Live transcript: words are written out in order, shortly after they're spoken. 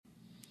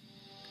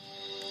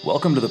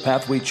Welcome to the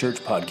Pathway Church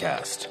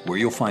podcast, where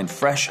you'll find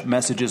fresh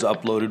messages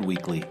uploaded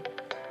weekly.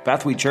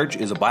 Pathway Church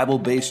is a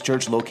Bible-based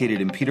church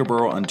located in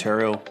Peterborough,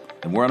 Ontario,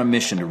 and we're on a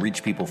mission to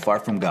reach people far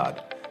from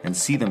God and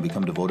see them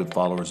become devoted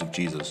followers of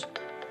Jesus.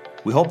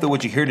 We hope that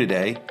what you hear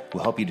today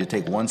will help you to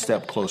take one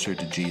step closer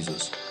to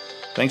Jesus.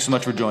 Thanks so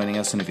much for joining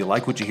us, and if you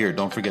like what you hear,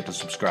 don't forget to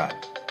subscribe.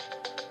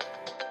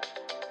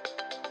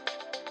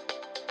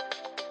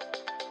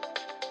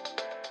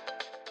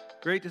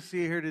 Great to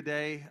see you here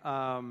today.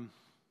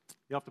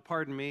 You have to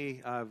pardon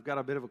me. I've got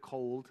a bit of a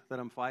cold that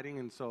I'm fighting,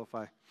 and so if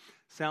I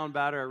sound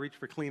bad or I reach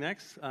for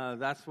Kleenex,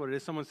 that's what it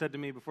is. Someone said to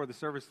me before the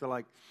service, they're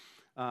like,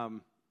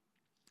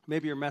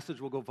 maybe your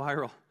message will go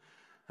viral.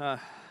 I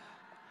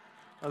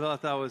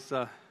thought that was,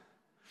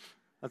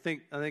 I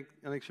think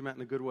she meant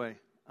in a good way.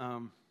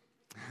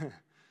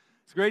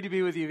 It's great to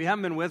be with you. If you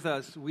haven't been with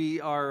us,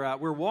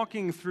 we're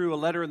walking through a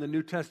letter in the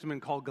New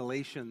Testament called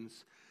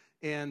Galatians,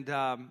 and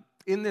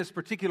in this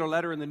particular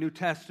letter in the New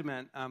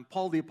Testament,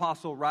 Paul the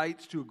Apostle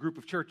writes to a group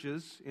of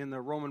churches in the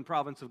Roman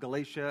province of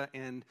Galatia,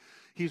 and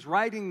he's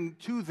writing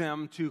to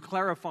them to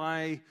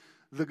clarify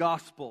the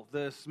gospel,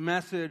 this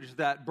message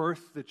that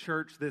birthed the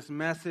church, this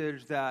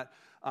message that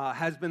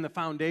has been the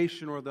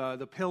foundation or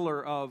the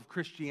pillar of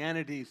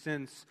Christianity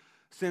since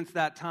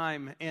that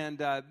time.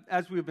 And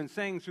as we've been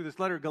saying through this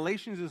letter,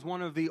 Galatians is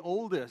one of the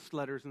oldest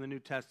letters in the New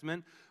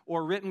Testament,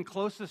 or written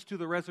closest to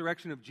the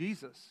resurrection of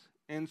Jesus.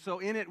 And so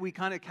in it, we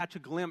kind of catch a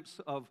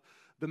glimpse of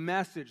the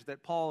message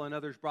that Paul and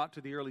others brought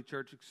to the early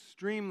church.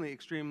 Extremely,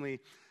 extremely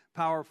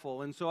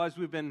powerful. And so as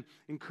we've been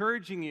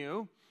encouraging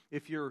you,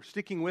 if you're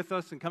sticking with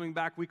us and coming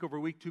back week over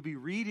week, to be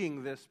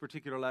reading this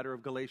particular letter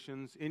of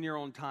Galatians in your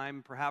own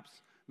time,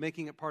 perhaps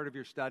making it part of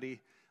your study.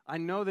 I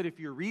know that if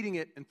you're reading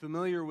it and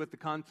familiar with the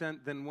content,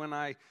 then when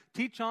I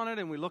teach on it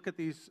and we look at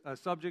these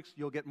subjects,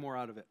 you'll get more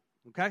out of it.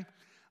 Okay?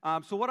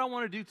 So what I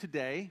want to do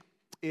today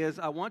is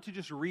I want to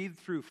just read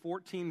through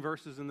 14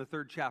 verses in the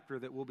third chapter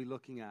that we'll be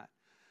looking at.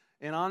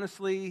 And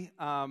honestly,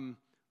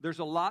 there's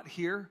a lot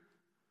here.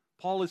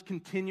 Paul is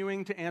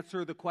continuing to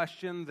answer the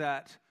question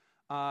that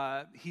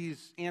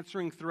he's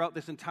answering throughout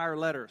this entire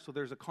letter. So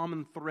there's a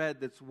common thread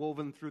that's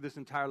woven through this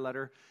entire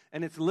letter,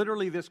 and it's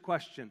literally this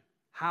question: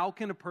 how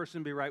can a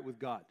person be right with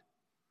God?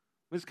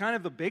 It's kind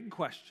of the big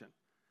question.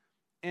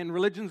 And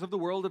religions of the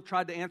world have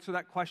tried to answer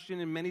that question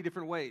in many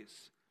different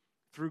ways,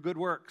 through good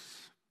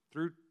works,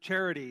 through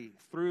charity,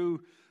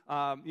 through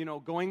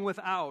going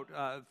without,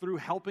 through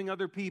helping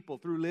other people,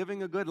 through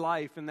living a good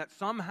life, and that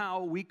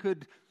somehow we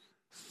could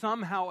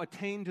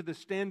attain to the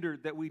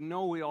standard that we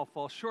know we all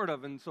fall short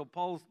of. And so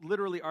Paul's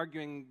literally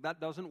arguing that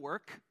doesn't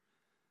work.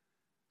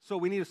 So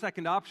we need a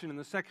second option, and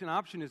the second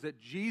option is that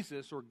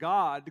Jesus, or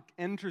God,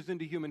 enters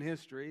into human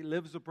history,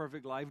 lives a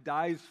perfect life,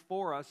 dies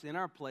for us in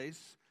our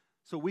place,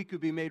 so we could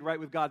be made right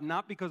with God,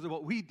 not because of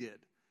what we did,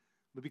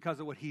 but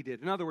because of what he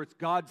did. In other words,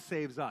 God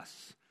saves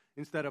us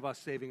instead of us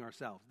saving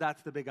ourselves.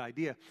 That's the big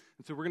idea.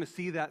 And so we're going to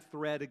see that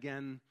thread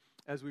again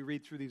as we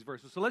read through these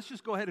verses. So let's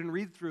just go ahead and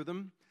read through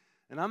them.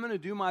 And I'm going to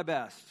do my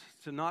best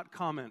to not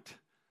comment.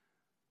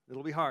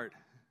 It'll be hard.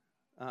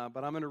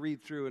 But I'm going to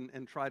read through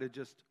and try to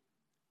just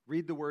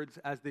read the words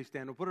as they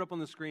stand. We'll put it up on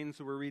the screen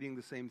so we're reading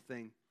the same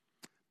thing.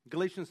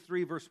 Galatians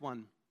 3, verse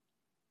 1.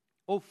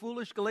 O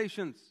foolish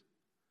Galatians,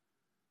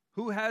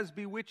 who has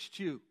bewitched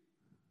you?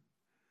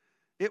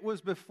 It was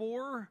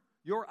before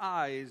your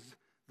eyes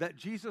that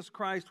Jesus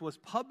Christ was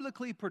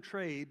publicly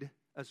portrayed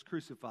as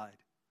crucified.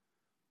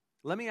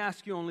 Let me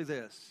ask you only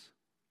this: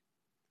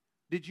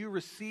 did you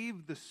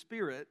receive the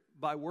Spirit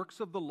by works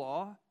of the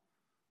law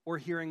or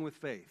hearing with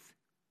faith?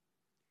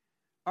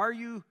 Are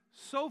you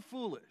so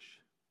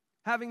foolish?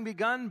 Having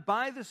begun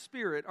by the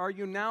Spirit, are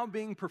you now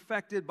being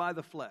perfected by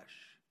the flesh?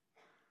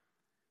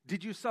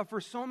 Did you suffer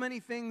so many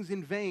things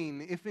in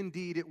vain, if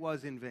indeed it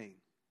was in vain?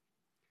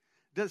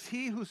 Does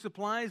he who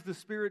supplies the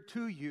Spirit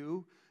to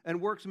you and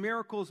works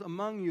miracles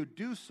among you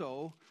do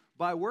so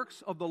by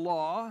works of the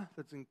law,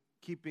 that's in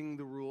keeping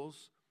the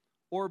rules,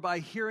 or by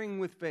hearing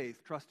with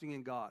faith, trusting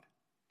in God?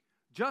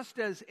 Just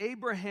as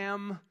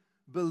Abraham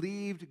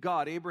believed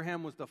God.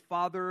 Abraham was the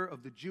father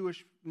of the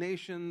Jewish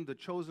nation, the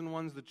chosen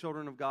ones, the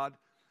children of God.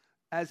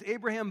 As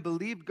Abraham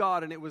believed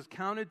God, and it was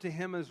counted to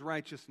him as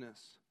righteousness.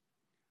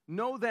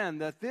 Know then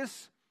that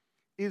this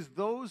is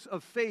those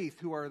of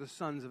faith who are the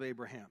sons of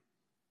Abraham.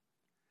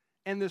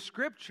 And the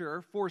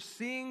Scripture,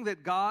 foreseeing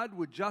that God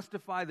would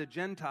justify the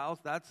Gentiles,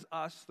 that's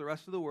us, the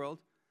rest of the world,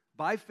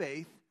 by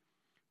faith,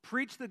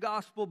 preached the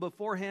gospel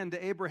beforehand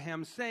to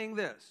Abraham, saying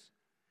this: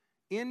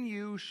 in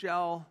you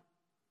shall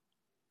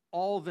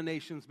all the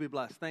nations be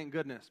blessed. Thank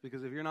goodness,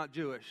 because if you're not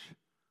Jewish,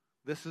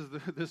 this is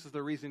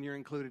the reason you're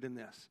included in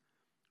this.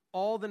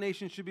 All the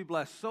nations should be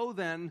blessed. So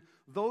then,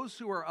 those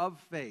who are of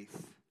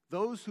faith,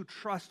 those who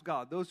trust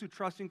God, those who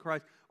trust in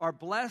Christ, are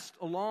blessed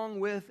along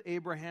with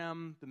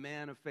Abraham, the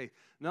man of faith.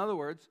 In other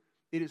words,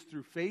 it is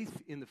through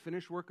faith in the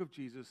finished work of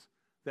Jesus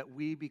that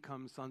we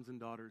become sons and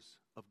daughters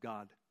of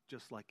God,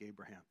 just like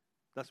Abraham.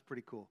 That's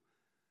pretty cool.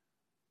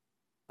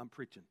 I'm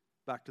preaching.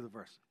 Back to the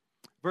verse.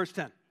 Verse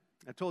 10.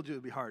 I told you it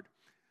would be hard.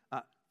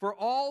 For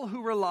all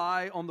who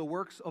rely on the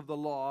works of the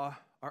law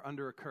are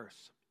under a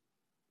curse.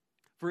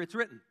 For it's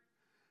written,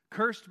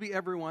 "Cursed be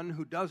everyone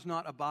who does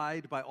not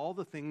abide by all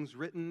the things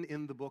written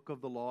in the book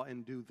of the law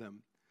and do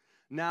them.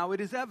 Now it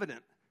is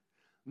evident,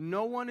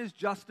 no one is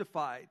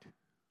justified."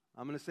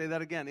 I'm going to say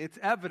that again. It's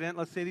evident,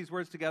 let's say these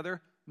words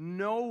together.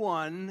 No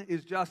one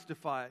is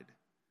justified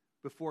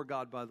before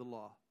God by the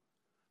law.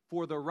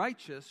 For the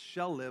righteous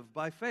shall live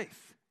by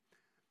faith.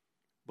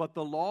 But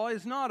the law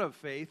is not of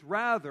faith.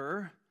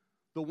 Rather,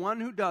 the one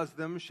who does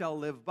them shall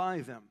live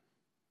by them.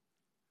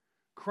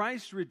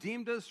 Christ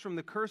redeemed us from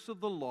the curse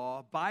of the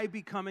law by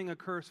becoming a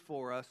curse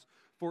for us.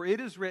 For it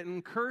is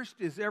written,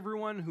 "Cursed is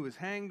everyone who is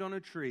hanged on a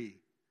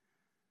tree."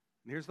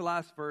 And here's the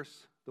last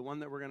verse, the one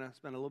that we're going to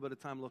spend a little bit of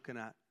time looking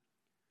at.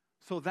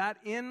 "So that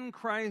in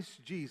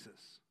Christ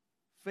Jesus,"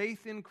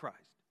 faith in Christ,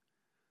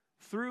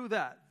 "through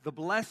that, the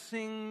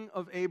blessing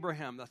of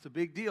Abraham," that's a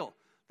big deal.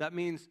 That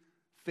means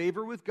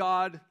favor with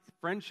God,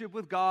 friendship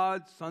with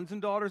God, sons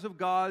and daughters of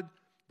God,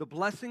 "the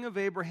blessing of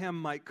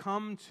Abraham might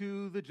come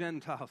to the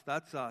Gentiles,"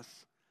 that's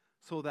us,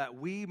 "so that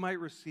we might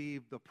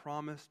receive the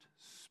promised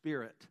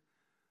Spirit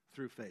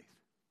through faith."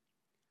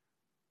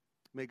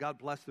 May God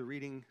bless the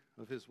reading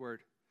of His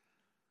Word.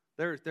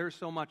 There's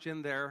so much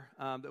in there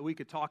that we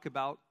could talk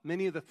about.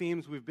 Many of the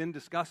themes we've been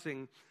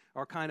discussing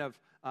are kind of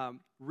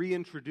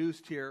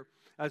reintroduced here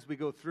as we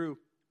go through.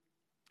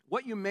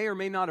 What you may or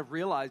may not have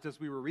realized as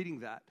we were reading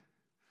that,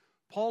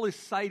 Paul is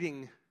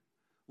citing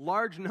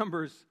large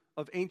numbers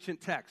of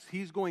ancient texts.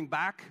 He's going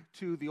back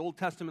to the Old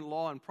Testament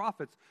law and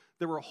prophets.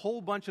 There were a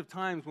whole bunch of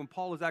times when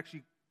Paul is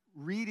actually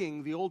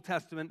reading the Old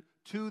Testament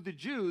to the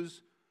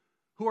Jews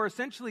who are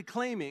essentially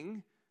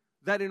claiming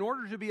that in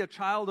order to be a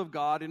child of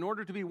God, in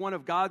order to be one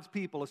of God's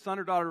people, a son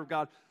or daughter of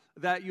God,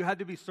 that you had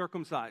to be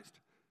circumcised.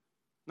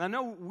 Now, I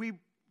know we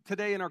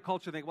today in our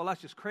culture think, well,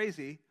 that's just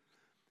crazy.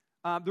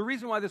 The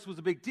reason why this was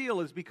a big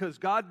deal is because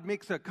God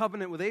makes a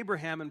covenant with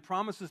Abraham and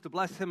promises to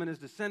bless him and his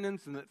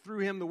descendants, and that through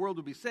him the world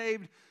will be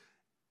saved.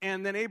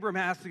 And then Abraham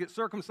has to get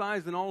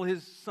circumcised, and all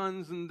his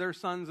sons and their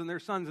sons and their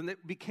sons, and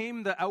it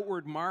became the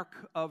outward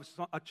mark of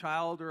a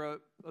child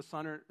or a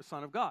son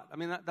of God. I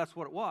mean, that's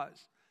what it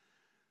was.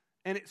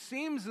 And it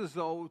seems as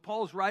though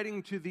Paul's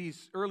writing to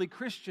these early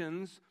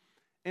Christians,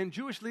 and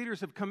Jewish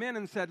leaders have come in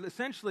and said,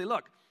 essentially,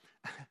 look,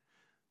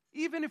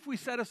 even if we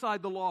set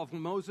aside the law of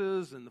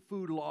Moses and the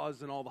food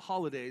laws and all the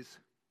holidays,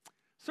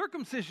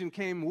 circumcision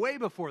came way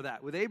before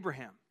that with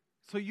Abraham.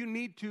 So you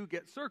need to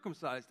get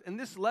circumcised. And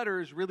this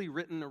letter is really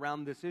written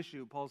around this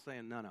issue. Paul's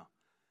saying, no.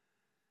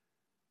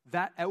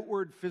 That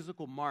outward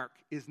physical mark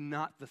is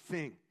not the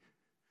thing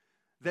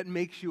that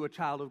makes you a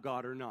child of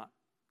God or not.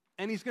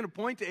 And he's going to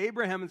point to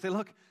Abraham and say,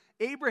 look,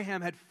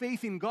 Abraham had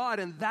faith in God,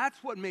 and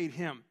that's what made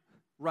him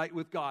right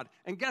with God.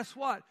 And guess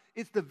what?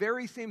 It's the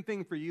very same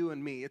thing for you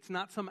and me. It's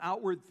not some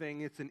outward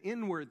thing. It's an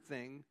inward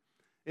thing.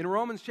 In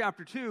Romans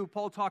chapter 2,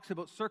 Paul talks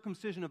about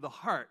circumcision of the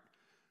heart,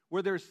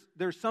 where there's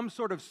some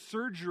sort of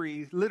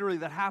surgery, literally,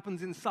 that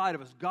happens inside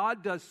of us.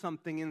 God does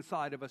something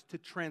inside of us to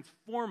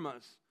transform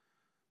us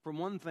from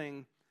one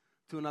thing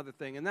to another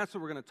thing. And that's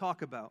what we're going to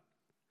talk about.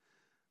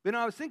 But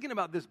I was thinking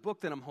about this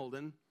book that I'm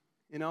holding.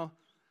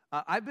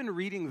 I've been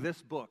reading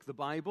this book, the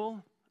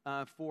Bible,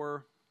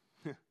 for,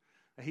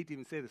 I hate to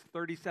even say this,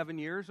 37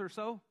 years or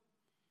so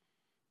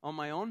on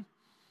my own.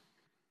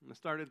 I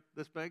started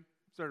this big,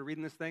 started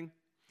reading this thing.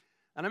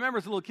 And I remember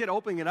as a little kid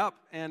opening it up,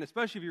 and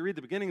especially if you read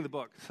the beginning of the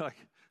book, it's like,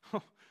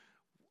 oh,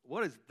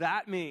 what does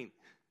that mean?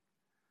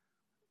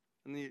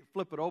 And you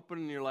flip it open,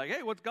 and you're like,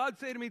 hey, what's God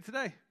say to me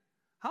today?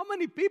 How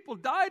many people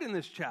died in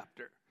this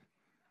chapter?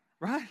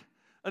 Right?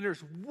 And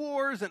there's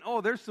wars, and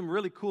there's some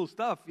really cool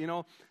stuff,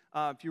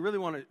 if you really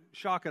want to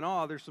shock and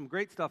awe, there's some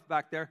great stuff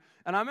back there.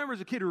 And I remember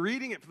as a kid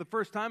reading it for the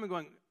first time and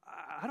going,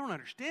 I don't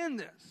understand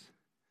this.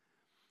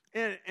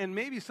 And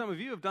maybe some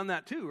of you have done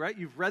that too, right?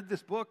 You've read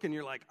this book, and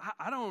you're like,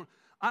 I don't.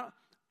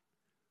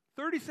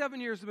 37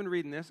 years I've been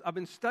reading this. I've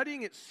been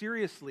studying it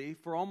seriously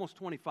for almost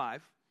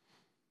 25.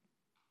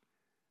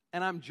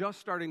 And I'm just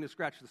starting to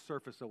scratch the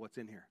surface of what's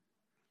in here.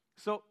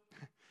 So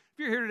if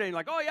you're here today and you're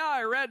like, oh yeah,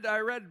 I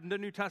read the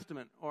New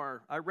Testament,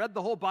 or I read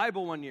the whole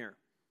Bible one year.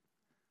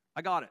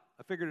 I got it.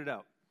 I figured it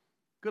out.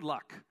 Good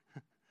luck.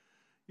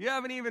 You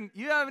haven't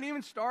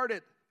even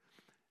started.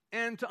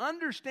 And to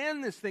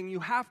understand this thing,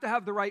 you have to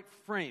have the right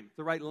frame,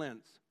 the right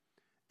lens.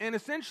 And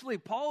essentially,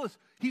 Paul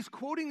he's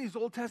quoting these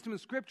Old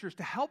Testament scriptures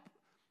to help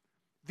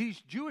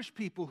these Jewish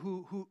people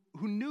who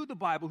knew the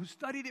Bible, who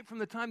studied it from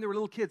the time they were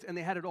little kids, and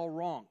they had it all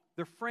wrong.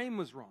 Their frame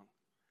was wrong.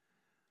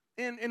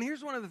 And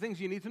here's one of the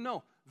things you need to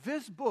know.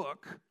 This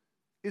book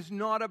is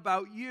not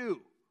about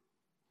you.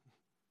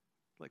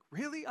 Like,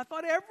 really? I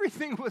thought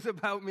everything was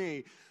about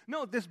me.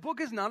 No, this book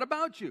is not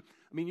about you.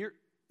 I mean,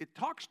 it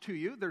talks to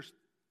you.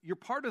 You're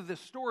part of this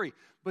story.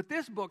 But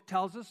this book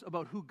tells us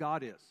about who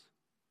God is.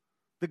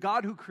 The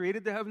God who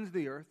created the heavens and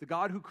the earth, the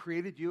God who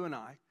created you and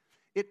I.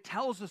 It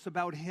tells us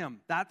about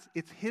him.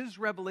 It's his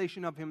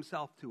revelation of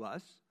himself to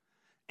us.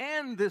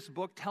 And this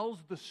book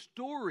tells the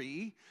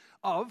story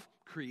of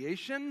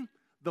creation,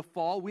 the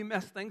fall, we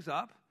messed things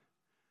up,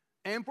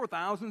 And for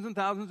thousands and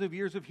thousands of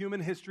years of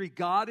human history,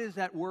 God is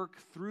at work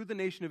through the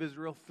nation of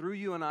Israel, through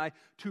you and I,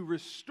 to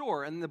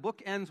restore. And the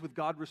book ends with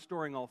God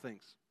restoring all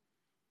things.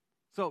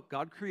 So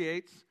God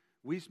creates,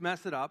 we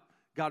mess it up,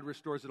 God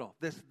restores it all.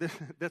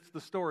 That's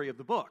the story of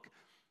the book.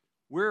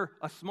 We're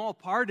a small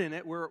part in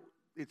it where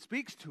it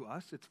speaks to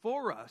us, it's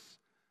for us,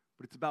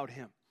 but it's about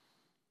Him.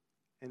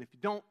 And if you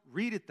don't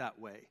read it that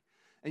way,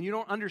 and you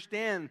don't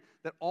understand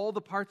that all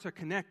the parts are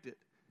connected.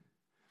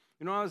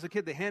 You know, when I was a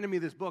kid, they handed me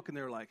this book, and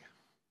they were like,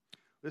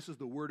 this is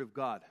the Word of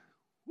God.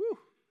 Woo!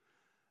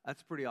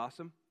 That's pretty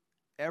awesome.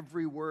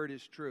 Every word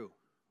is true.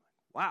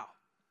 Wow.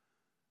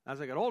 As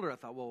I got older, I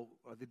thought, well,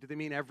 did they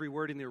mean every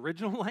word in the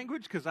original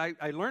language? Because I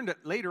learned it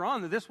later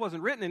on that this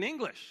wasn't written in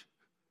English.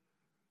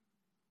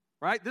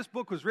 Right? This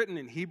book was written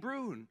in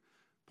Hebrew and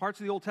parts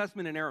of the Old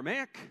Testament in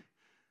Aramaic.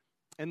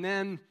 And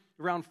then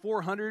around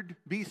 400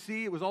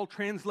 BC, it was all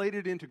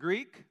translated into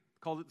Greek,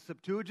 called it the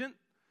Septuagint.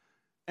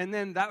 And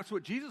then that's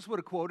what Jesus would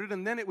have quoted.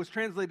 And then it was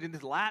translated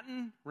into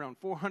Latin around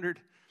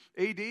 400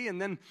 AD.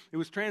 And then it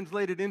was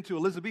translated into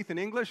Elizabethan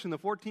English in the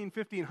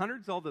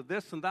 1500s, all the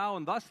this and thou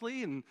and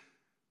thusly. And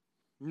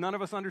none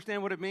of us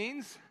understand what it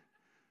means,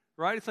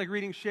 right? It's like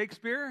reading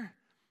Shakespeare.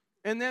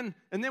 And then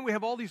we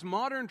have all these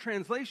modern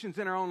translations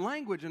in our own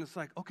language. And it's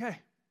like, okay.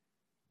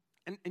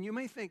 And you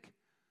may think,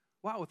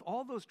 wow, with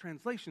all those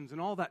translations and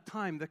all that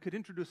time, that could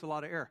introduce a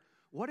lot of error.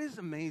 What is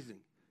amazing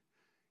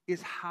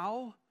is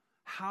how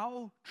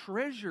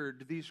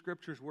treasured these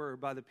scriptures were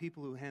by the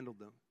people who handled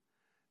them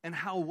and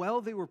how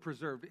well they were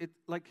preserved.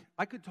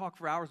 I could talk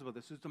for hours about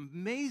this. It's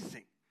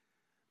amazing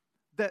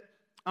that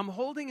I'm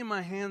holding in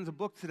my hands a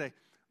book today.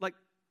 Like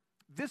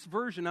this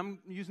version, I'm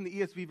using the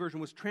ESV version,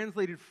 was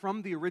translated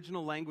from the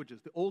original languages,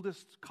 the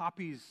oldest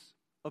copies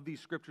of these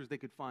scriptures they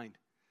could find.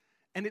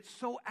 And it's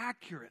so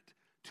accurate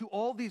to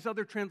all these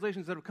other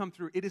translations that have come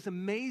through. It is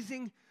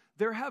amazing.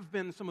 There have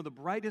been some of the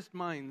brightest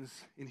minds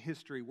in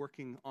history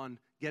working on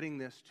getting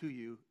this to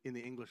you in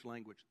the English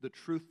language, the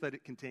truth that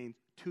it contains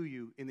to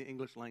you in the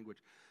English language.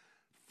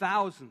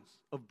 Thousands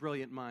of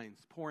brilliant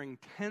minds pouring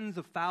tens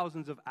of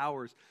thousands of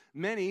hours,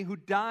 many who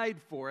died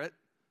for it.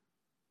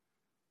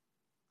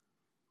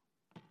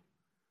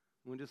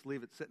 We'll just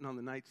leave it sitting on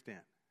the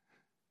nightstand.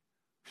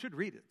 You should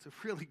read it. It's a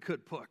really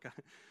good book.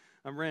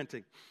 I'm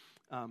ranting.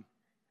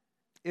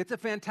 It's a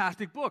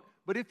fantastic book.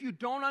 But if you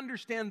don't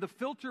understand the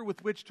filter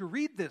with which to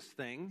read this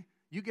thing,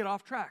 you get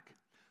off track.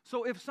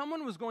 So if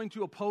someone was going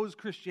to oppose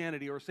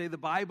Christianity or say the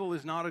Bible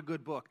is not a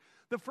good book,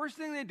 the first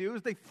thing they do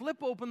is they flip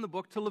open the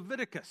book to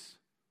Leviticus.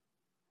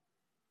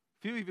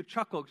 A few of you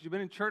chuckle because you've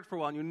been in church for a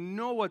while and you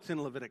know what's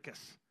in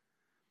Leviticus.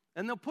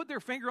 And they'll put their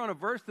finger on a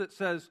verse that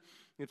says,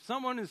 if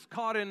someone is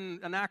caught in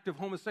an act of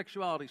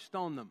homosexuality,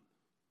 stone them.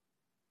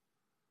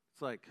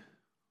 It's like,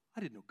 I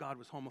didn't know God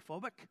was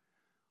homophobic.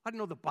 I didn't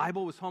know the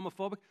Bible was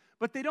homophobic.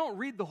 But they don't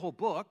read the whole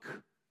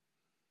book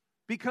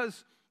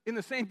because in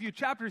the same few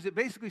chapters, it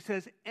basically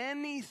says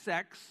any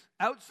sex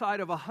outside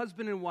of a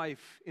husband and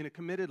wife in a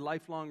committed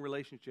lifelong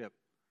relationship,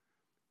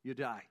 you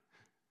die.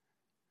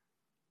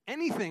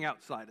 Anything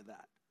outside of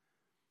that.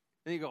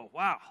 And you go,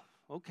 wow,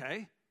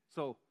 okay.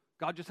 So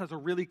God just has a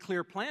really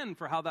clear plan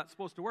for how that's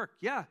supposed to work.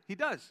 Yeah, He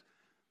does.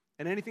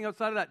 And anything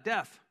outside of that,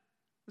 death.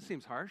 This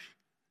seems harsh.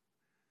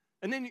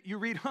 And then you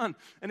read on,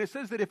 and it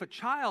says that if a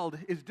child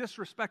is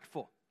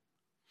disrespectful,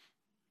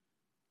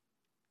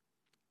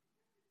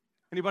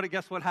 anybody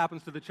guess what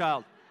happens to the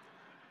child?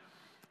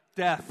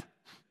 Death.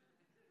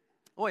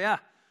 Oh, yeah.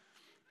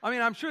 I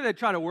mean, I'm sure they'd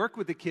try to work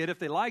with the kid if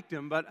they liked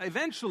him, but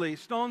eventually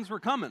stones were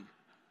coming.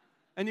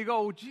 And you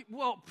go,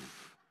 well,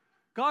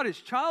 God is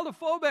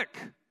childophobic.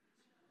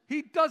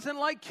 He doesn't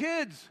like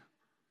kids.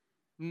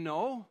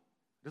 No,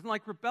 he doesn't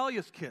like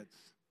rebellious kids.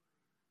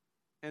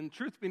 And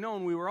truth be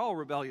known, we were all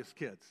rebellious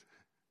kids,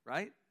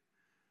 right?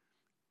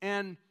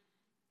 And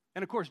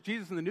of course,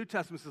 Jesus in the New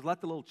Testament says,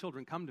 let the little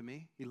children come to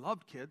me. He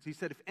loved kids. He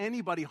said, if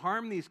anybody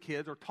harmed these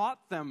kids or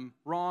taught them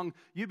wrong,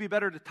 you'd be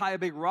better to tie a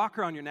big rock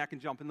around your neck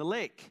and jump in the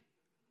lake.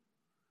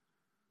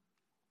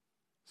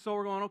 So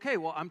we're going, okay,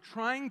 well, I'm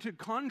trying to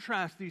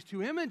contrast these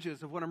two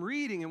images of what I'm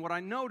reading and what I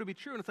know to be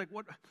true. And it's like,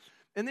 what?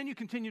 And then you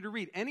continue to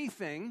read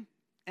anything,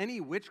 any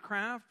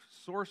witchcraft,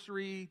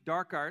 sorcery,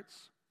 dark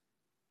arts.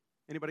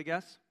 Anybody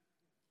guess?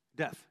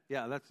 Death.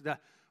 Yeah, that's death.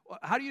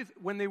 How do you,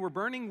 when they were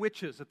burning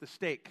witches at the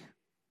stake,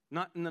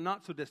 not in the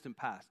not-so-distant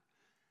past,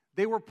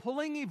 they were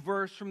pulling a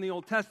verse from the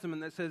Old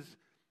Testament that says,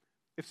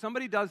 if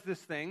somebody does this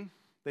thing,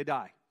 they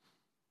die.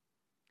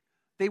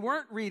 They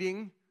weren't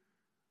reading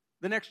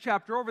the next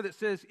chapter over that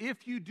says,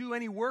 if you do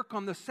any work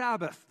on the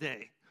Sabbath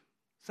day,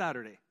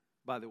 Saturday,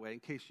 by the way, in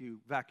case you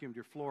vacuumed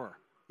your floor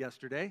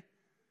yesterday,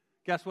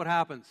 guess what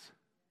happens?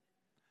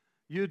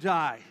 You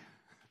die.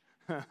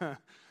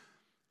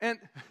 And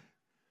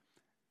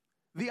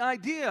the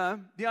idea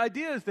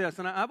is this,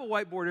 and I have a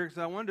whiteboard here because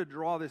I wanted to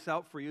draw this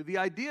out for you. The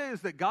idea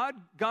is that God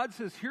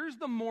says, here's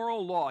the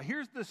moral law.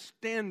 Here's the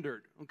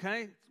standard,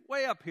 okay? It's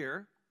way up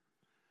here.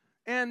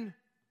 And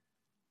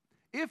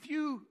if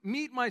you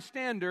meet my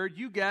standard,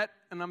 you get,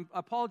 and I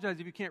apologize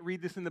if you can't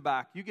read this in the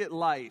back, you get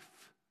life.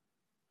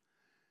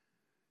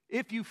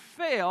 If you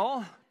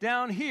fail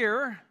down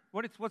here,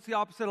 what's the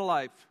opposite of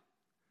life?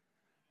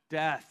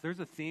 Death. There's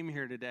a theme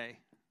here today.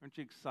 Aren't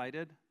you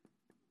excited?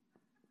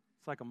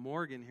 It's like a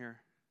morgue in here.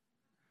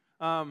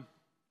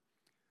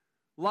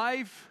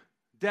 Life,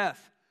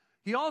 death.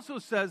 He also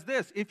says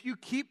this, if you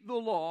keep the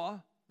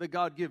law that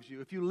God gives you,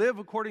 if you live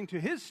according to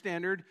His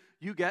standard,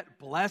 you get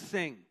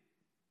blessing.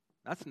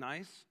 That's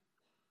nice.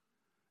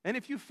 And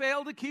if you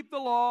fail to keep the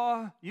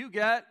law, you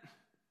get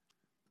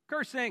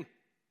cursing.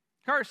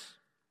 Curse.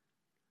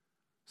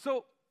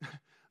 So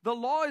the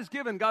law is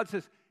given. God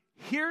says,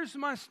 here's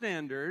my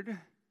standard.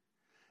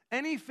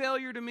 Any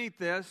failure to meet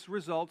this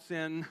results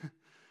in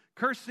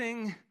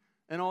cursing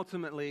and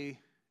ultimately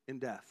in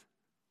death.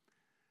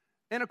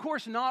 And of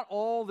course, not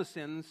all the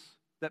sins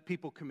that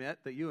people commit,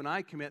 that you and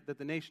I commit, that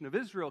the nation of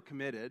Israel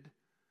committed,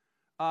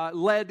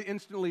 led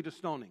instantly to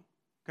stoning.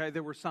 Okay,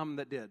 there were some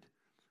that did.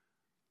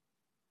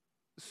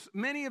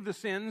 Many of the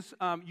sins,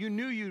 you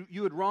knew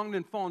you had wronged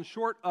and fallen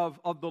short of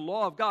the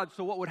law of God.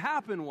 So what would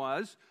happen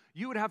was,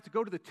 you would have to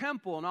go to the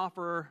temple and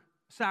offer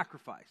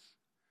sacrifice.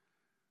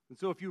 And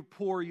so if you were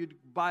poor, you'd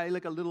buy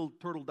like a little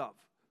turtle dove.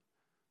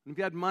 And if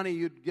you had money,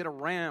 you'd get a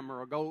ram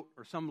or a goat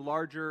or some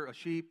larger, a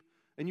sheep.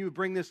 And you would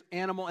bring this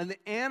animal. And the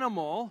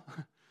animal,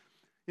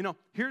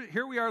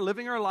 here we are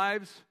living our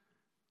lives.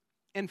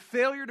 And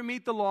failure to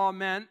meet the law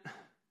meant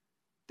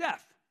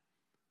death.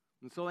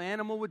 And so the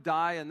animal would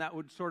die, and that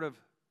would sort of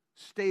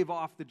stave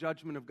off the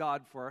judgment of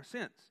God for our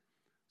sins.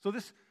 So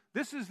this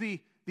is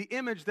the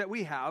image that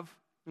we have,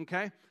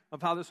 okay,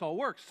 of how this all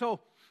works.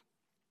 So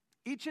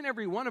each and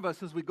every one of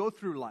us, as we go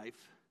through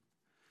life,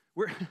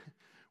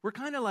 we're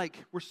kind of like,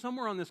 we're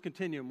somewhere on this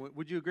continuum.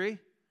 Would you agree?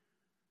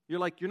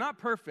 You're not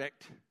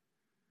perfect,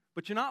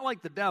 but you're not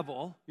like the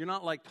devil. You're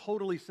not like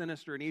totally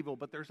sinister and evil,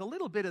 but there's a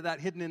little bit of that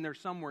hidden in there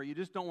somewhere. You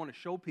just don't want to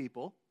show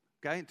people,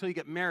 okay, until you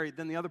get married.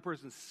 Then the other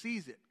person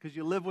sees it because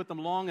you live with them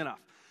long enough.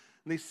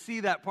 And they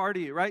see that part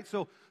of you, right?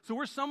 So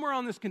we're somewhere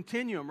on this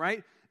continuum,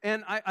 right?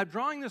 And I'm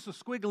drawing this a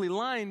squiggly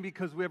line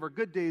because we have our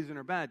good days and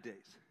our bad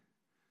days.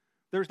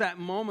 There's that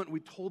moment we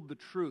told the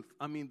truth.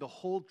 I mean, the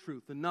whole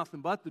truth and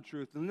nothing but the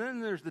truth. And then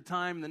there's the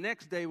time the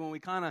next day when we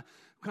kind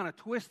of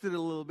twisted it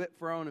a little bit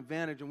for our own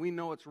advantage and we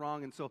know it's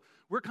wrong. And so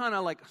we're kind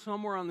of like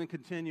somewhere on the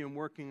continuum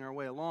working our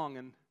way along.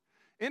 And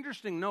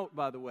interesting note,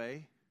 by the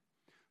way,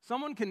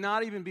 someone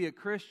cannot even be a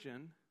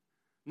Christian,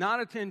 not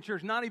attend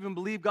church, not even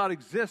believe God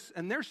exists,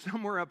 and they're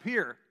somewhere up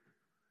here.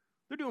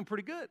 They're doing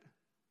pretty good.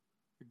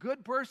 A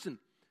good person.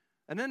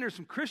 And then there's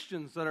some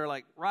Christians that are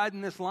like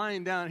riding this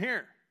line down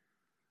here.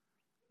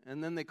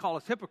 And then they call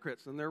us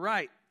hypocrites, and they're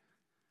right.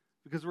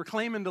 Because we're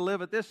claiming to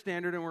live at this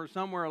standard, and we're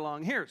somewhere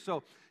along here.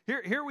 So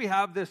here we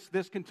have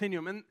this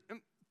continuum. And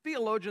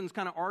theologians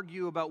kind of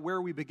argue about where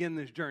we begin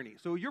this journey.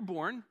 So you're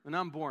born, and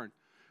I'm born.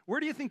 Where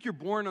do you think you're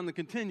born on the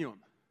continuum?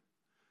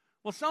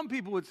 Well, some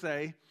people would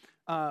say,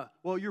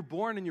 well, you're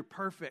born and you're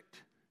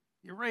perfect.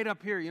 You're right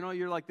up here.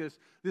 You're like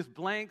this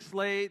blank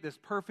slate, this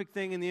perfect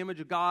thing in the image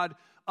of God.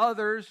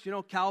 Others,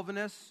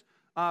 Calvinists,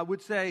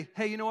 would say,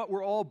 hey, you know what?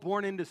 We're all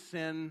born into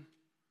sin.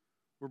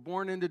 We're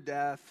born into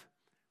death.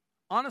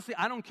 Honestly,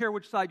 I don't care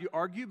which side you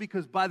argue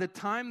because by the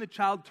time the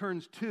child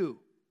turns 2,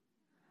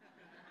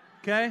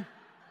 okay?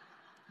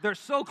 They're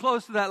so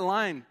close to that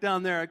line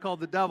down there I call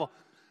the devil.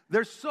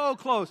 They're so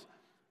close.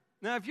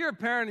 Now, if you're a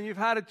parent and you've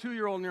had a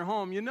 2-year-old in your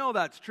home, you know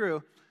that's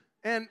true.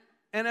 And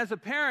as a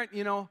parent,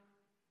 you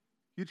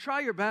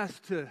try your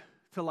best to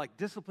like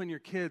discipline your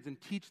kids and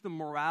teach them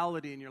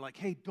morality. And you're like,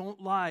 hey,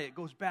 don't lie. It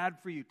goes bad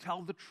for you.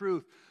 Tell the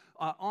truth.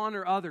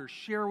 Honor others.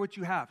 Share what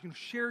you have.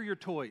 Share your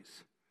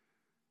toys.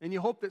 And you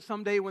hope that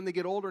someday when they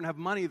get older and have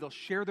money, they'll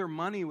share their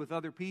money with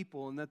other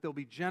people and that they'll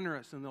be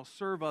generous and they'll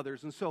serve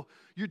others. And so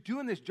you're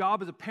doing this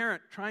job as a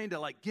parent trying to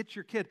like get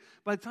your kid.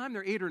 By the time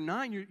they're 8 or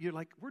 9, you're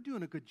like, we're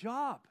doing a good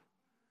job.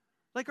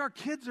 Like our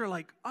kids are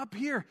like up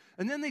here.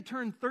 And then they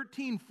turn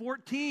 13,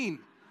 14.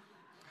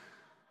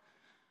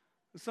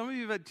 Some of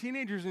you have had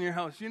teenagers in your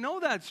house. You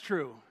know that's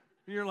true.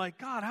 You're like,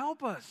 God,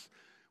 help us.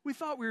 We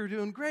thought we were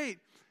doing great.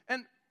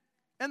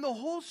 And the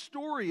whole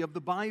story of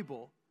the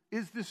Bible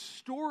is this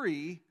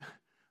story.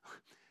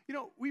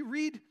 We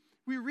read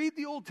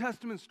the Old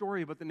Testament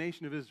story about the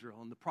nation of Israel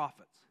and the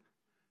prophets.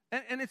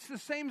 And it's the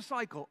same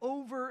cycle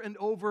over and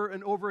over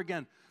and over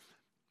again.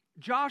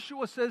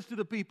 Joshua says to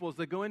the people as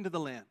they go into the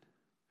land,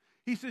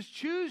 he says,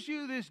 choose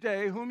you this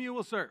day whom you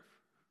will serve.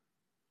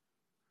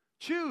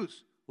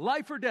 Choose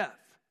life or death.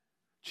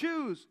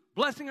 Choose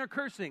blessing or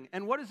cursing.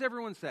 And what does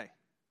everyone say?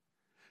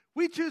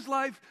 We choose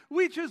life.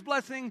 We choose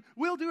blessing.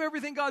 We'll do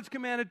everything God's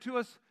commanded to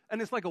us.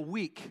 And it's like a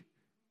week.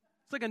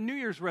 It's like a New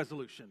Year's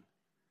resolution.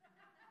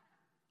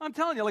 I'm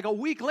telling you, like a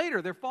week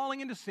later, they're falling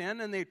into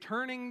sin and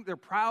they're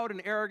proud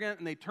and arrogant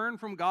and they turn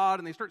from God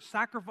and they start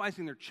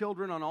sacrificing their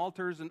children on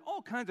altars and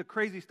all kinds of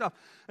crazy stuff.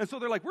 And so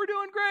they're like, we're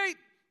doing great.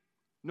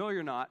 No,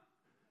 you're not.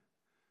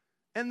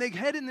 And they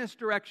head in this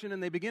direction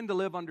and they begin to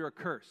live under a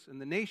curse. And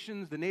the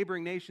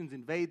neighboring nations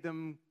invade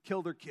them,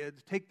 kill their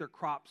kids, take their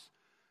crops.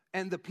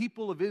 And the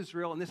people of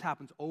Israel, and this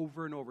happens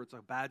over and over, it's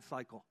a bad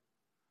cycle.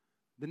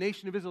 The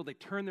nation of Israel, they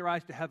turn their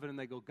eyes to heaven and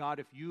they go, God,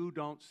 if you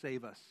don't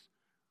save us,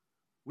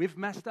 We've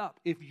messed up.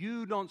 If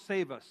you don't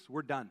save us,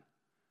 we're done.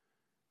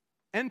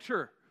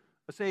 Enter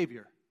a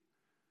Savior.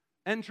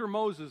 Enter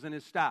Moses and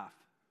his staff.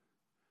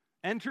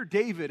 Enter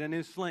David and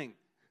his sling.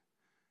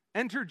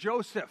 Enter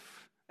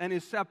Joseph and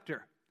his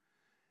scepter.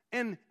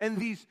 And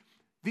these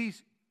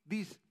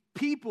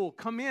people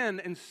come in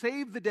and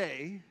save the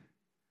day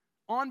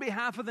on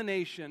behalf of the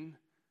nation,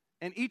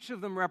 and each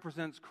of them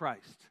represents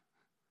Christ.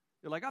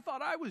 You're like, I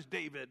thought I was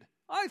David.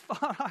 I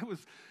thought I was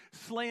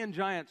slaying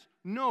giants.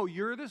 No,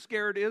 you're the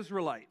scared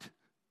Israelite.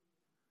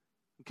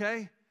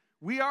 Okay?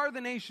 We are the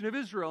nation of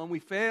Israel, and we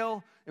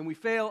fail, and we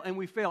fail, and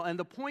we fail. And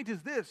the point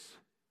is this,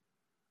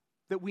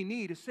 that we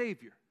need a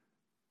Savior.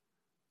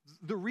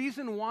 The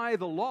reason why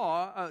the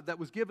law that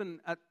was given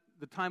at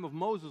the time of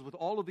Moses with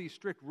all of these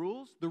strict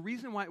rules, the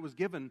reason why it was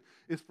given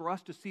is for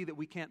us to see that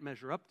we can't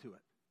measure up to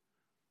it.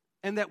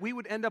 And that we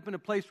would end up in a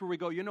place where we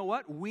go, you know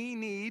what? We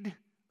need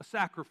a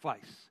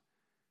sacrifice.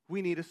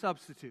 We need a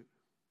substitute.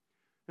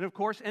 And of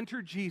course,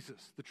 enter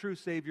Jesus, the true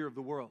Savior of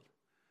the world.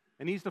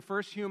 And he's the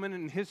first human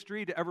in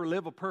history to ever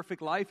live a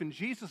perfect life. And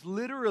Jesus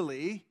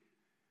literally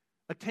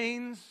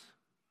attains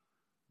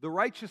the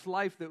righteous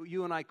life that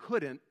you and I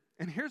couldn't.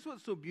 And here's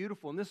what's so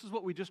beautiful, and this is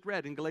what we just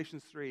read in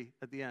Galatians 3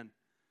 at the end.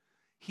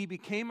 He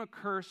became a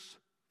curse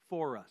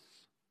for us.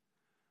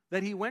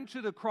 That he went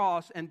to the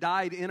cross and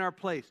died in our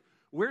place.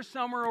 We're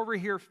somewhere over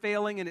here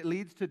failing and it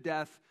leads to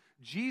death.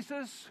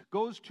 Jesus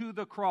goes to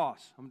the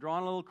cross. I'm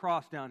drawing a little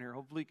cross down here.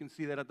 Hopefully you can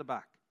see that at the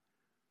back.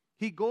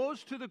 He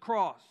goes to the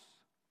cross.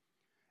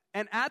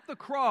 And at the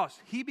cross,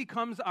 he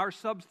becomes our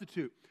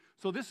substitute.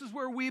 So this is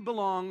where we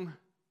belong.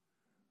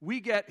 We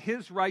get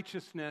his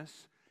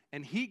righteousness,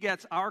 and he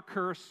gets our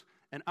curse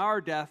and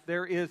our death.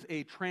 There is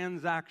a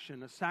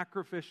transaction, a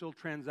sacrificial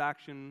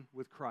transaction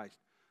with Christ.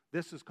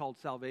 This is called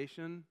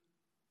salvation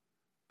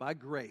by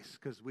grace,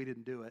 because we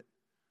didn't do it,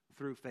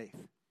 through faith.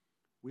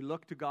 We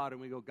look to God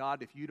and we go,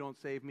 God, if you don't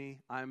save me,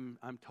 I'm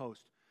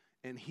toast.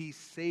 And he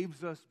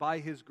saves us by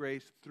his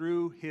grace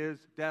through his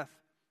death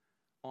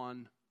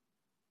on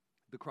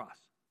the cross.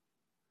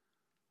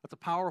 That's a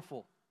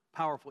powerful,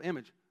 powerful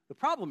image. The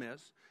problem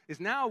is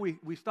now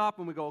we stop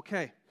and we go,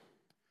 okay,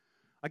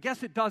 I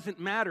guess it doesn't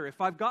matter if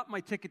I've got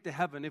my ticket to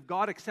heaven, if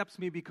God accepts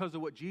me because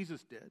of what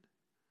Jesus did.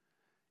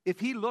 If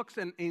he looks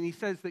and he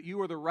says that you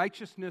are the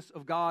righteousness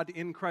of God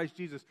in Christ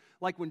Jesus,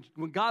 like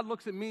when God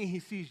looks at me, he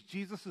sees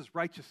Jesus'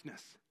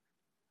 righteousness.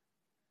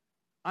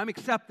 I'm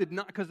accepted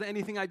not because of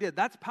anything I did.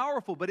 That's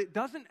powerful, but it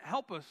doesn't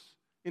help us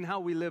in how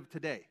we live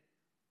today.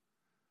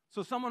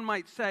 So someone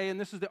might say, and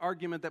this is the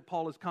argument that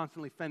Paul is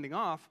constantly fending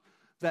off,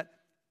 that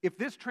if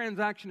this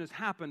transaction has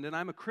happened and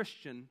I'm a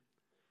Christian,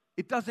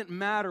 it doesn't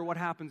matter what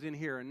happens in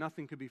here, and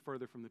nothing could be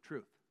further from the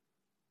truth.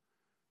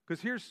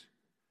 Because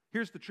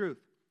here's the truth.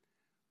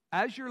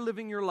 As you're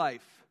living your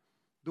life,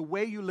 the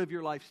way you live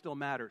your life still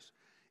matters.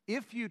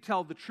 If you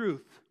tell the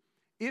truth,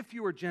 if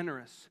you are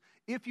generous,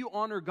 if you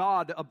honor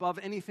God above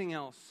anything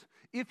else,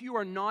 if you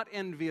are not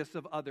envious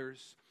of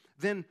others,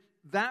 then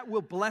that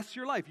will bless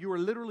your life. You are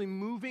literally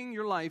moving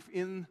your life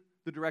in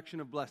the direction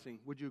of blessing.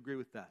 Would you agree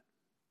with that?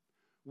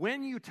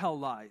 When you tell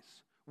lies,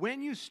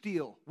 when you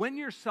steal, when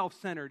you're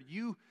self-centered,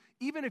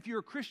 even if you're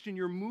a Christian,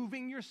 you're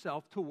moving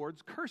yourself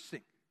towards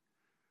cursing.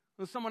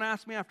 When someone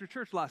asked me after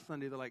church last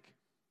Sunday, they're like,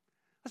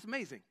 that's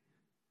amazing.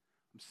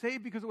 I'm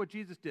saved because of what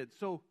Jesus did.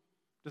 So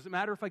does it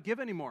matter if I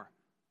give anymore?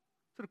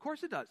 I said, of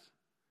course it does.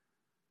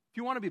 If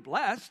you want to be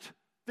blessed,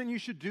 then you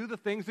should do the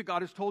things that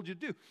God has told you to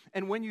do.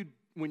 And when you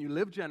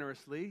live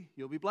generously,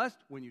 you'll be blessed.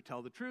 When you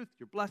tell the truth,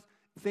 you're blessed.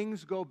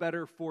 Things go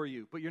better for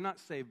you, but you're not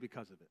saved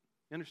because of it.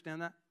 You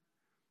understand that?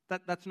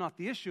 That's not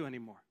the issue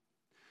anymore.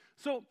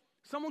 So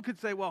someone could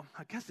say, well,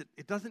 I guess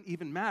it doesn't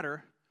even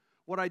matter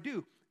what I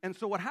do. And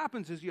so what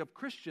happens is you have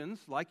Christians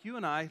like you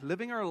and I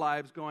living our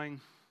lives going,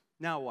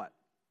 now what?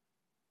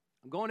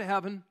 I'm going to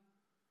heaven,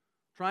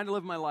 trying to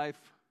live my life.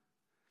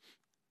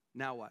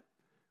 Now what?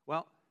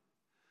 Well,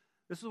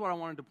 this is what I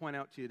wanted to point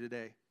out to you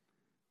today.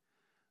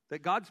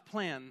 That God's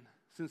plan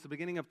since the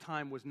beginning of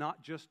time was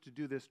not just to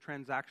do this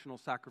transactional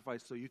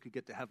sacrifice so you could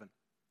get to heaven.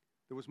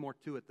 There was more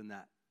to it than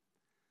that.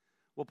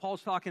 What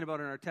Paul's talking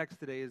about in our text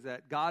today is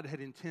that God had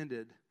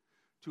intended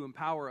to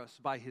empower us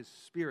by his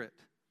Spirit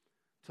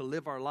to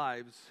live our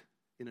lives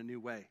in a new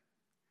way.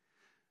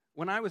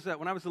 When I was a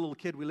little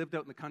kid, we lived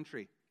out in the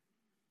country,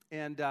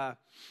 and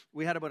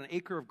we had about an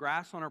acre of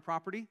grass on our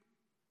property.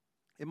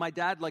 And my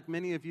dad, like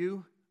many of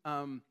you,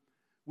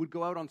 would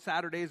go out on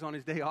Saturdays on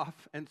his day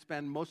off and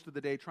spend most of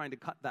the day trying to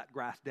cut that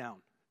grass down.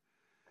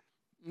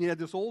 He had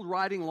this old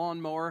riding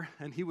lawnmower,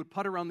 and he would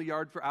putt around the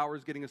yard for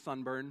hours getting a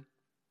sunburn.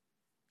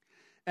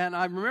 And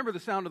I remember the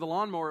sound of the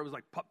lawnmower. It was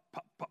like pop,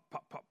 pop, pop,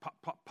 pop, pop, pop,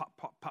 pop, pop,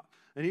 pop, pop.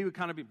 And he would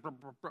kind of be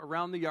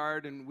around the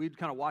yard, and we'd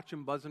kind of watch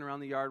him buzzing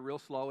around the yard real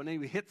slow. And then he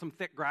would hit some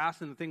thick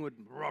grass, and the thing would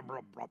rub.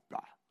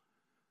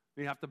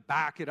 You have to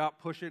back it up,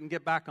 push it, and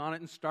get back on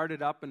it and start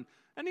it up. And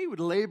he would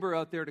labor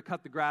out there to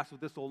cut the grass with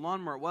this old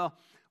lawnmower. Well,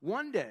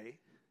 one day,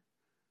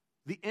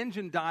 the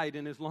engine died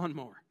in his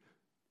lawnmower.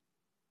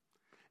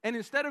 And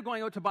instead of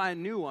going out to buy a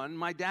new one,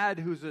 my dad,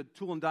 who's a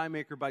tool and die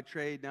maker by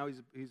trade, now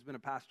he's been a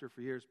pastor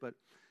for years, but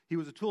he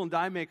was a tool and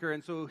die maker,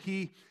 and so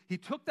he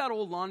took that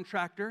old lawn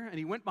tractor and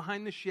he went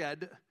behind the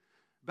shed.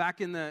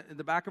 Back in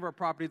the back of our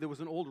property, there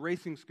was an old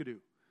racing skidoo.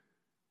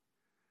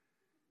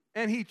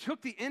 And he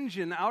took the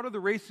engine out of the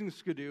racing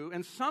skidoo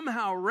and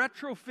somehow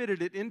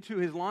retrofitted it into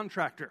his lawn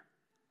tractor.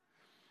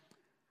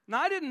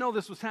 Now, I didn't know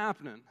this was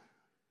happening,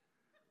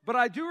 but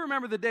I do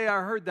remember the day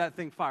I heard that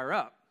thing fire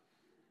up.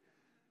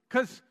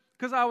 Because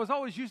I was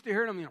always used to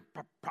hearing them,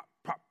 pop, pop,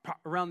 pop, pop,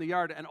 around the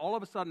yard, and all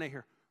of a sudden I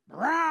hear,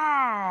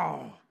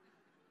 "Wow!"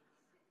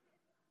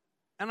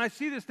 And I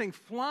see this thing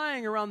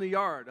flying around the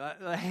yard,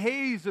 a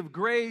haze of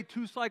gray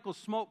two-cycle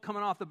smoke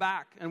coming off the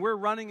back, and we're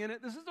running in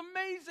it. This is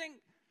amazing.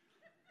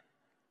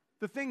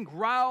 The thing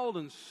growled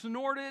and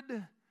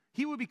snorted.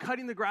 He would be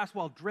cutting the grass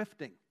while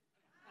drifting,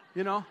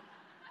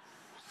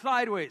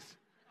 sideways.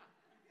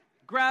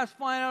 Grass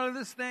flying out of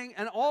this thing,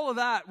 and all of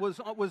that was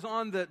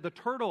on the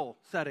turtle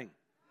setting.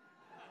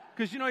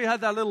 Because, you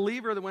had that little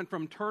lever that went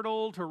from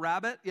turtle to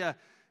rabbit. Yeah,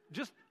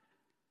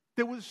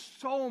 there was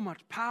so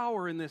much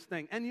power in this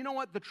thing. And you know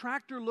what? The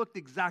tractor looked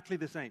exactly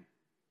the same.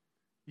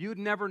 You'd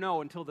never know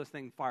until this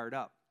thing fired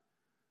up.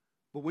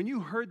 But when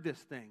you heard this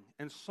thing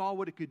and saw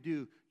what it could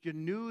do, you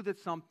knew that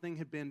something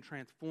had been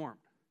transformed.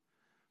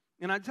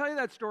 And I tell you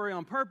that story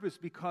on purpose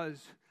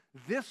because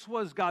this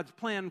was God's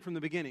plan from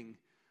the beginning.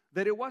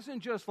 That it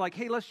wasn't just like,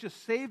 hey, let's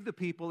just save the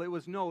people. It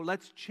was, no,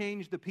 let's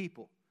change the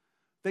people.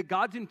 That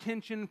God's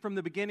intention from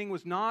the beginning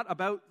was not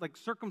about, like,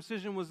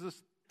 circumcision was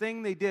this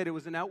thing they did. It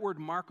was an outward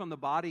mark on the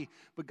body.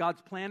 But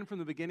God's plan from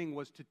the beginning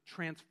was to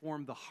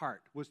transform the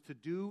heart, was to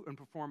do and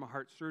perform a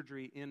heart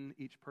surgery in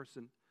each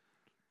person.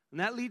 And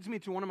that leads me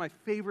to one of my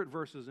favorite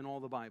verses in all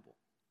the Bible.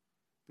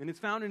 And it's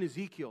found in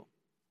Ezekiel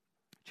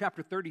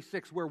chapter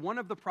 36, where one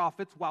of the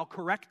prophets, while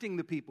correcting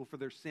the people for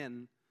their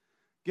sin,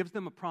 gives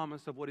them a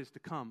promise of what is to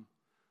come,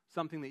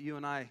 something that you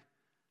and I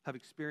have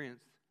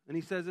experienced. And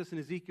he says this in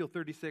Ezekiel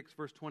 36,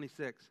 verse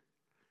 26.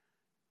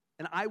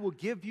 "And I will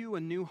give you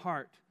a new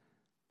heart,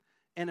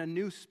 and a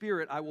new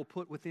spirit I will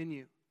put within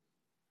you.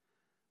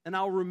 And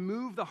I'll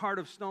remove the heart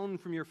of stone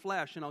from your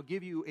flesh, and I'll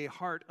give you a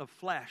heart of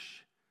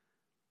flesh."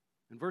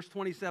 In verse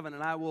 27,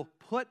 "And I will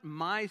put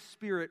my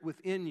spirit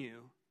within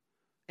you,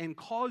 and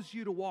cause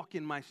you to walk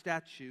in my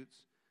statutes,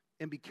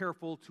 and be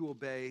careful to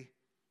obey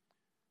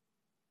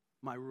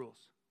my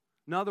rules."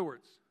 In other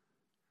words,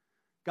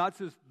 God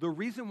says the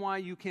reason why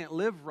you can't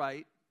live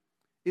right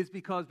is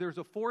because there's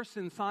a force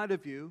inside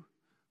of you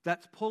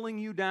that's pulling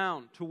you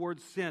down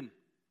towards sin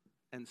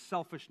and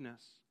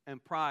selfishness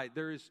and pride.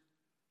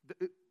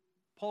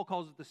 Paul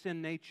calls it the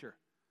sin nature.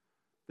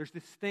 There's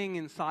this thing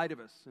inside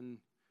of us, and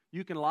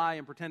you can lie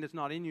and pretend it's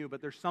not in you,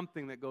 but there's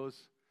something that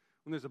goes,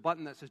 when there's a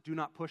button that says, "Do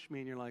not push me,"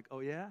 and you're like,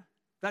 "Oh yeah?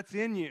 That's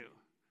in you."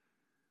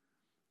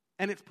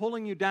 And it's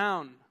pulling you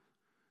down.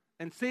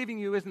 And saving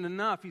you isn't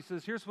enough. He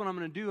says, here's what I'm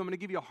going to do. I'm going to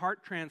give you a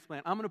heart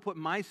transplant. I'm going to put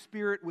my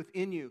spirit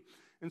within you.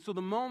 And so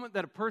the moment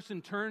that a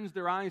person turns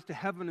their eyes to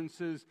heaven and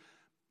says,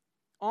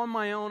 on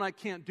my own, I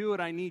can't do it,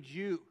 I need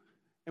you,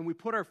 and we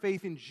put our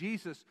faith in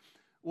Jesus,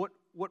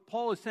 what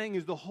Paul is saying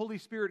is the Holy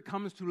Spirit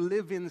comes to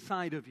live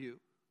inside of you.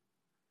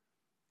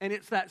 And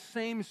it's that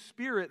same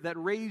Spirit that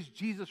raised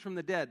Jesus from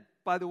the dead.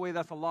 By the way,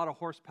 that's a lot of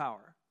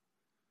horsepower.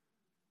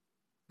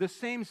 The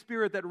same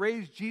Spirit that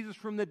raised Jesus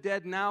from the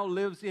dead now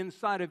lives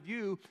inside of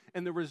you,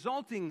 and the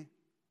resulting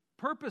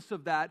purpose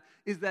of that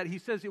is that he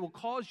says it will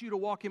cause you to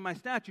walk in my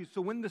statutes.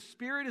 So when the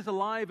Spirit is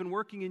alive and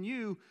working in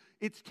you,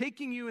 it's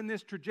taking you in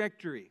this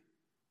trajectory.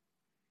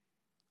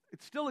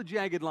 It's still a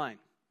jagged line,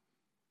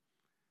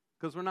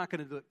 because we're not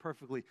going to do it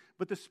perfectly,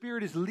 but the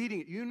Spirit is leading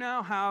it. You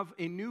now have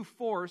a new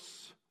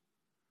force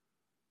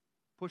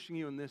pushing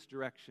you in this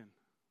direction,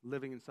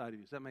 living inside of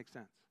you. Does that make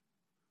sense?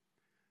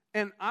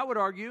 And I would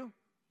argue,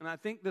 and I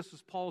think this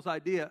is Paul's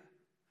idea,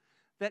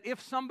 that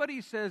if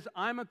somebody says,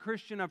 I'm a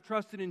Christian, I've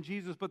trusted in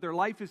Jesus, but their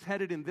life is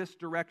headed in this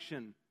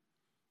direction,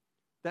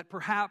 that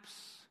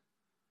perhaps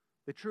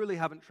they truly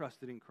haven't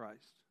trusted in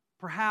Christ.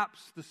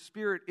 Perhaps the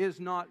Spirit is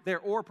not there,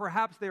 or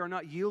perhaps they are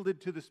not yielded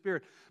to the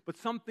Spirit, but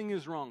something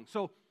is wrong.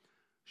 So,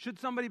 should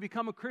somebody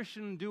become a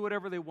Christian and do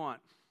whatever they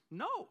want?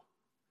 No.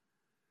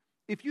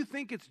 If you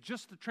think it's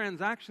just a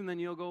transaction, then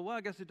you'll go, well,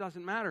 I guess it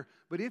doesn't matter.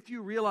 But if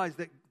you realize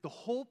that the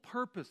whole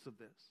purpose of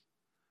this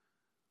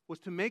was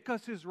to make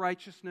us His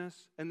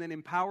righteousness and then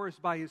empower us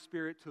by His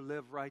Spirit to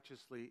live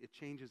righteously, it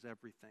changes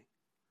everything.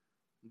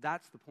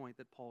 That's the point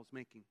that Paul's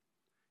making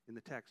in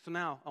the text. So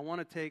now,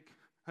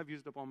 I've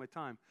used up all my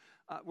time.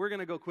 We're going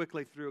to go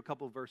quickly through a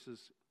couple of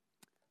verses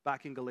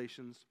back in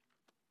Galatians,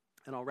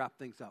 and I'll wrap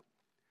things up.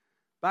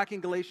 Back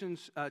in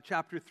Galatians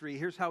chapter 3,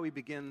 here's how he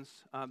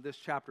begins this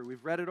chapter.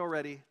 We've read it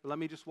already, but let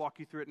me just walk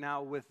you through it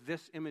now with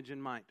this image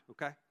in mind,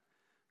 okay?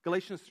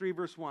 Galatians 3,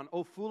 verse 1.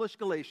 O foolish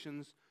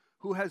Galatians,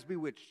 who has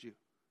bewitched you?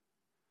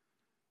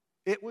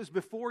 It was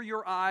before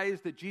your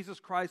eyes that Jesus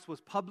Christ was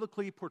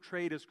publicly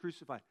portrayed as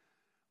crucified.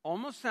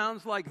 Almost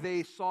sounds like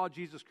they saw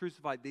Jesus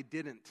crucified. They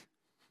didn't.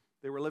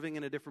 They were living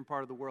in a different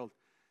part of the world.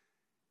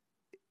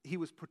 He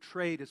was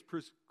portrayed as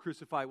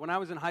crucified. When I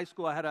was in high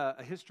school, I had a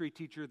history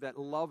teacher that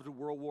loved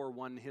World War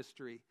I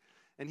history.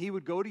 And he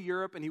would go to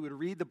Europe and he would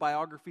read the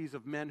biographies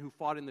of men who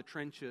fought in the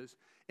trenches.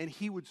 And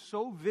he would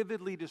so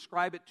vividly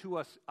describe it to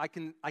us, I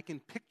can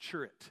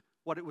picture it,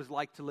 what it was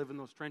like to live in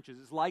those trenches.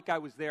 It's like I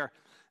was there.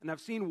 And I've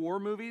seen war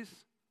movies,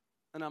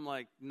 and I'm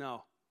like,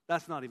 no,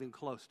 that's not even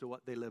close to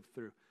what they lived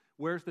through.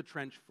 Where's the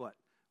trench foot?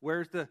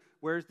 Where's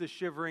the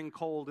shivering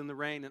cold in the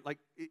rain? And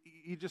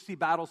you just see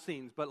battle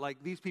scenes, but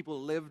like these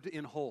people lived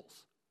in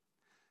holes.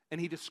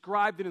 And he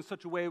described it in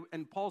such a way,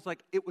 and Paul's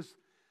like,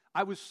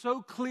 I was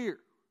so clear.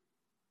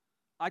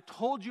 I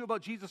told you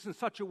about Jesus in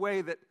such a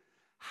way that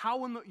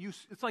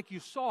it's like you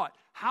saw it.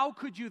 How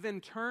could you then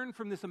turn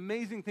from this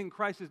amazing thing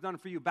Christ has done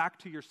for you back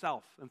to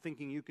yourself and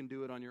thinking you can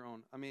do it on your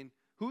own? I mean,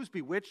 who's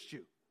bewitched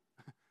you?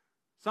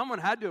 Someone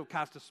had to have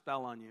cast a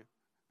spell on you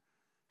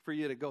for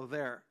you to go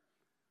there.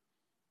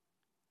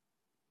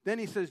 Then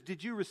he says,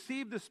 did you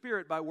receive the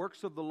Spirit by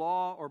works of the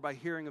law or by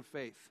hearing of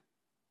faith?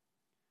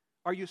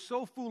 Are you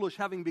so foolish,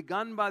 having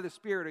begun by the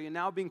Spirit, are you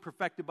now being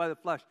perfected by the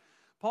flesh?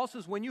 Paul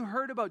says, when you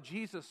heard about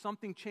Jesus,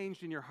 something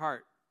changed in your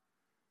heart.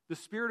 The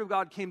Spirit of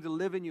God came to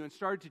live in you and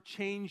started to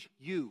change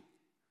you.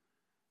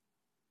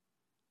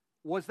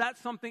 Was that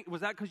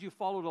because you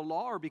followed a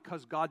law or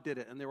because God did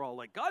it? And they were all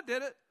like, God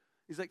did it.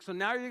 He's like, so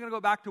now you're going to go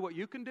back to what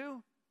you can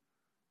do?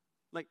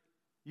 Like,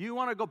 you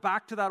want to go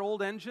back to that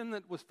old engine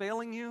that was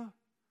failing you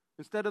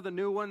instead of the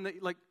new one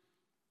that, like,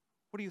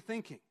 what are you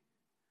thinking?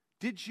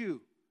 Did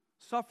you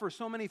suffer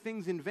so many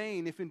things in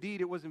vain, if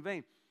indeed it was in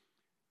vain?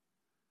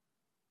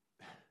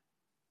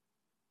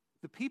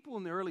 The people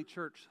in the early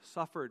church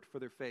suffered for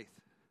their faith.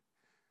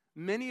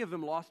 Many of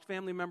them lost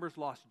family members,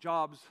 lost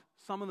jobs.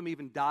 Some of them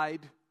even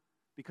died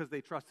because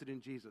they trusted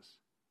in Jesus.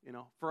 You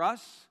know, for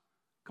us,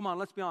 come on,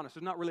 let's be honest.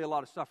 There's not really a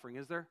lot of suffering,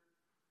 is there?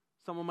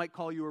 Someone might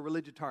call you a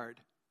religitard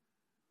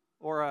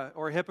or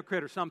a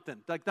hypocrite or something.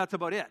 Like, that's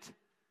about it.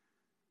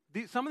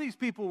 Some of these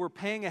people were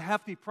paying a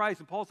hefty price,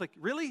 and Paul's like,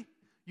 really?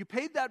 You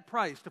paid that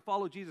price to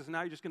follow Jesus, and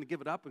now you're just going to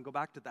give it up and go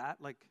back to that?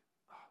 Like,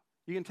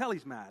 you can tell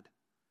he's mad.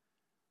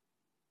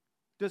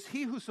 Does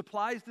he who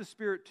supplies the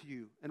Spirit to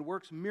you and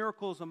works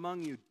miracles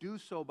among you do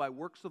so by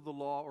works of the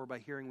law or by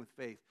hearing with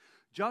faith?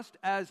 Just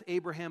as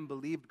Abraham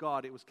believed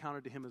God, it was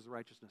counted to him as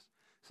righteousness.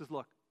 He says,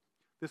 look,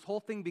 this whole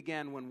thing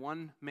began when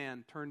one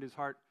man turned his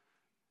heart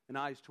and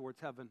eyes towards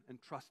heaven and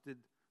trusted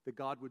that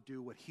God would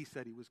do what he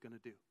said he was going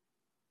to do.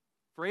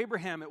 For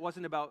Abraham, it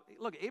wasn't about,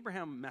 look,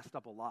 Abraham messed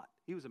up a lot.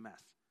 He was a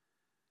mess.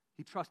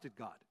 He trusted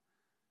God.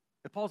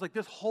 And Paul's like,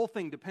 this whole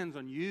thing depends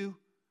on you,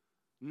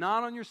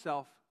 not on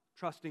yourself,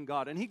 trusting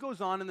God. And he goes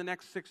on in the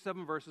next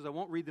 6-7 verses, I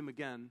won't read them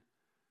again,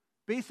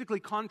 basically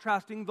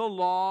contrasting the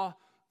law,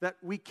 that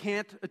we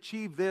can't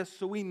achieve this,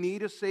 so we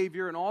need a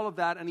Savior and all of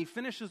that. And he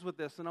finishes with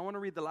this, and I want to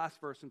read the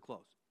last verse and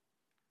close.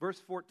 Verse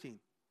 14.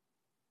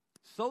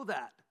 So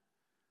that,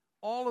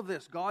 all of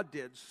this God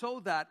did, so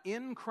that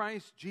in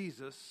Christ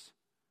Jesus,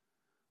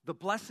 the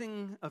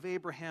blessing of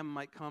Abraham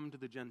might come to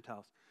the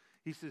Gentiles.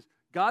 He says,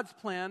 God's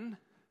plan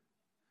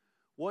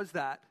was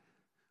that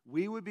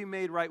we would be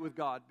made right with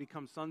God,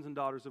 become sons and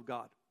daughters of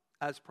God,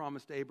 as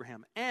promised to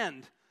Abraham,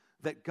 and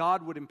that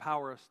God would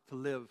empower us to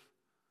live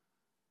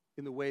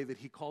in the way that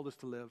he called us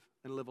to live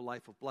and live a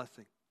life of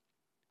blessing.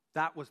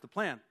 That was the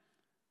plan.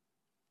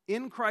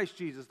 In Christ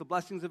Jesus, the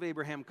blessings of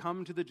Abraham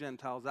come to the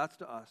Gentiles, that's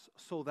to us,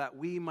 so that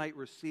we might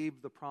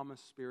receive the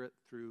promised Spirit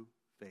through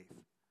faith. Do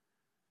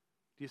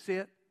you see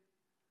it?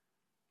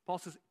 Paul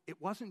says it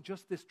wasn't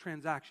just this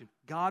transaction.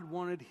 God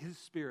wanted his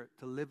Spirit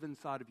to live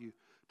inside of you,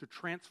 to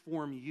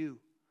transform you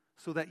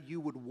so that you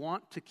would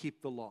want to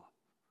keep the law,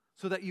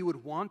 so that you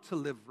would want to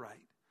live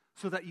right,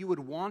 so that you would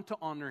want to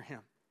honor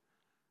him.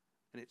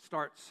 And it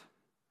starts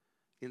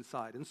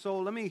inside. And so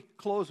let me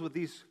close with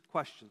these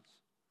questions.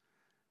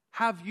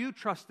 Have you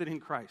trusted in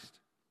Christ?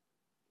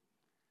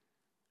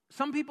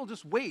 Some people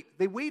just wait.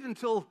 They wait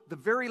until the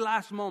very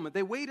last moment.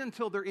 They wait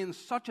until they're in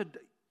such a...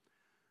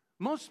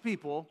 Most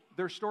people,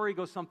 their story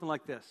goes something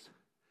like this.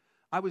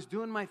 I was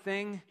doing my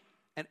thing,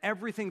 and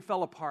everything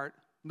fell apart.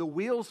 The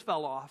wheels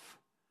fell off,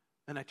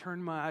 and I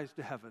turned my eyes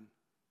to heaven.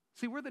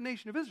 See, we're the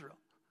nation of Israel.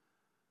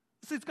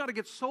 See, it's got to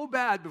get so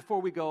bad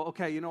before we go,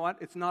 okay, you know what?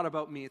 It's not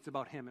about me, it's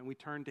about him, and we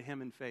turn to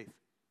him in faith.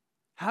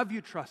 Have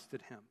you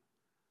trusted him?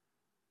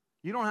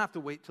 You don't have to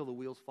wait till the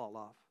wheels fall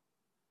off.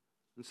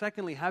 And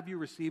secondly, have you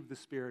received the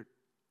Spirit?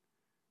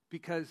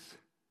 Because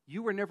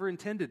you were never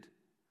intended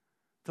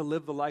to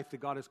live the life that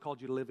God has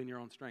called you to live in your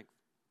own strength.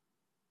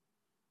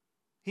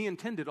 He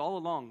intended all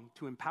along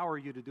to empower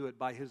you to do it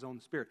by his own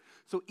Spirit.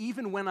 So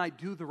even when I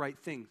do the right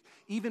things,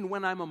 even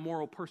when I'm a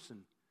moral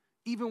person,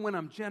 even when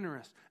I'm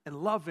generous and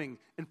loving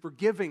and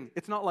forgiving,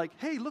 it's not like,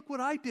 hey, look what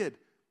I did.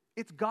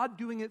 It's God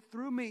doing it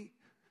through me.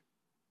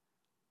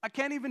 I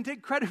can't even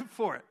take credit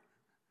for it.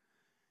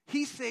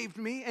 He saved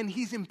me and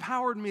he's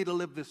empowered me to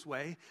live this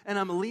way, and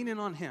I'm leaning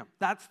on him.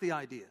 That's the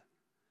idea.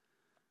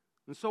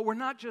 And so we're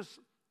not just,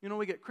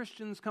 we get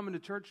Christians coming to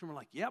church and we're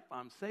like, yep,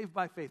 I'm saved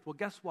by faith. Well,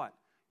 guess what?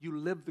 You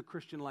live the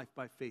Christian life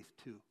by faith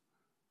too.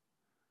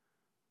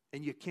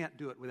 And you can't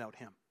do it without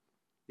him.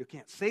 You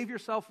can't save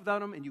yourself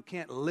without him, and you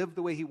can't live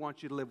the way he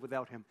wants you to live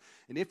without him.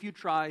 And if you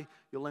try,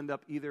 you'll end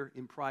up either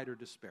in pride or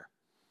despair.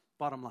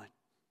 bottom line.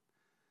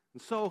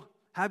 And so,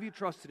 have you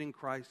trusted in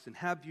Christ and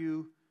have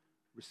you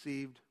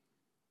received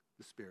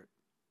the Spirit?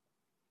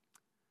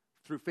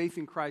 Through faith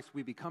in Christ,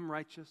 we become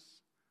righteous,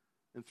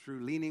 and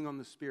through leaning on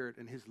the Spirit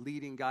and His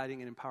leading,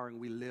 guiding, and empowering,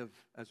 we live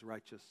as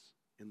righteous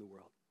in the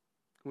world.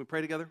 Can we pray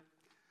together?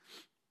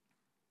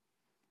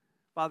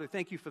 Father,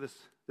 thank you for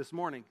this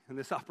morning and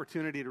this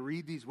opportunity to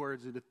read these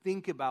words and to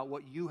think about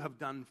what you have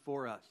done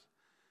for us.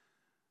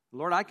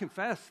 Lord, I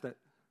confess that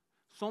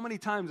so many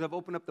times I've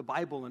opened up the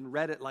Bible and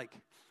read it like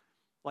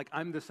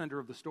I'm the center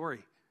of the story.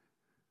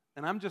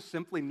 And I'm just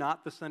simply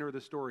not the center of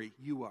the story.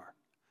 You are.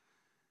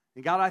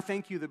 And God, I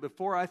thank you that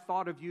before I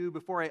thought of you,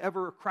 before I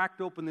ever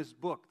cracked open this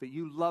book, that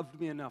you loved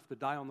me enough to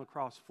die on the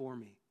cross for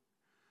me.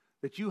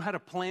 That you had a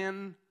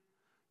plan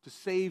to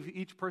save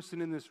each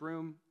person in this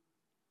room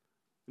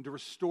and to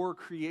restore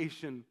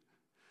creation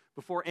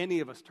before any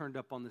of us turned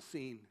up on the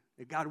scene.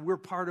 And God, we're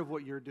part of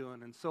what you're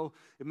doing. And so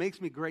it makes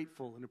me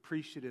grateful and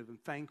appreciative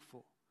and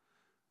thankful.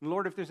 And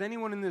Lord, if there's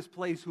anyone in this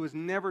place who has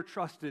never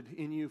trusted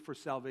in you for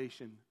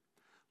salvation,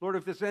 Lord,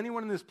 if there's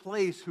anyone in this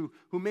place who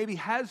maybe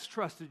has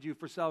trusted you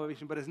for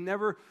salvation but has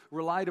never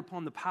relied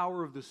upon the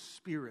power of the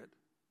Spirit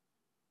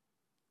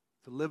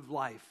to live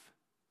life,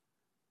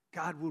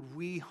 God, would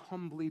we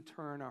humbly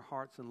turn our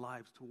hearts and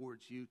lives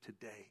towards you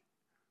today?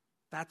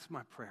 That's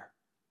my prayer.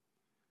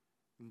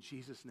 In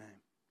Jesus' name,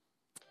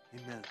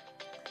 amen.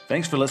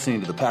 Thanks for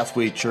listening to the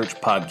Pathway Church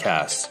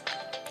podcast.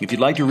 If you'd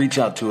like to reach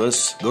out to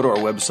us, go to our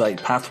website,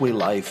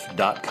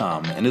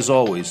 pathwaylife.com. And as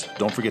always,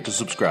 don't forget to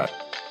subscribe.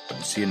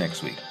 See you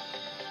next week.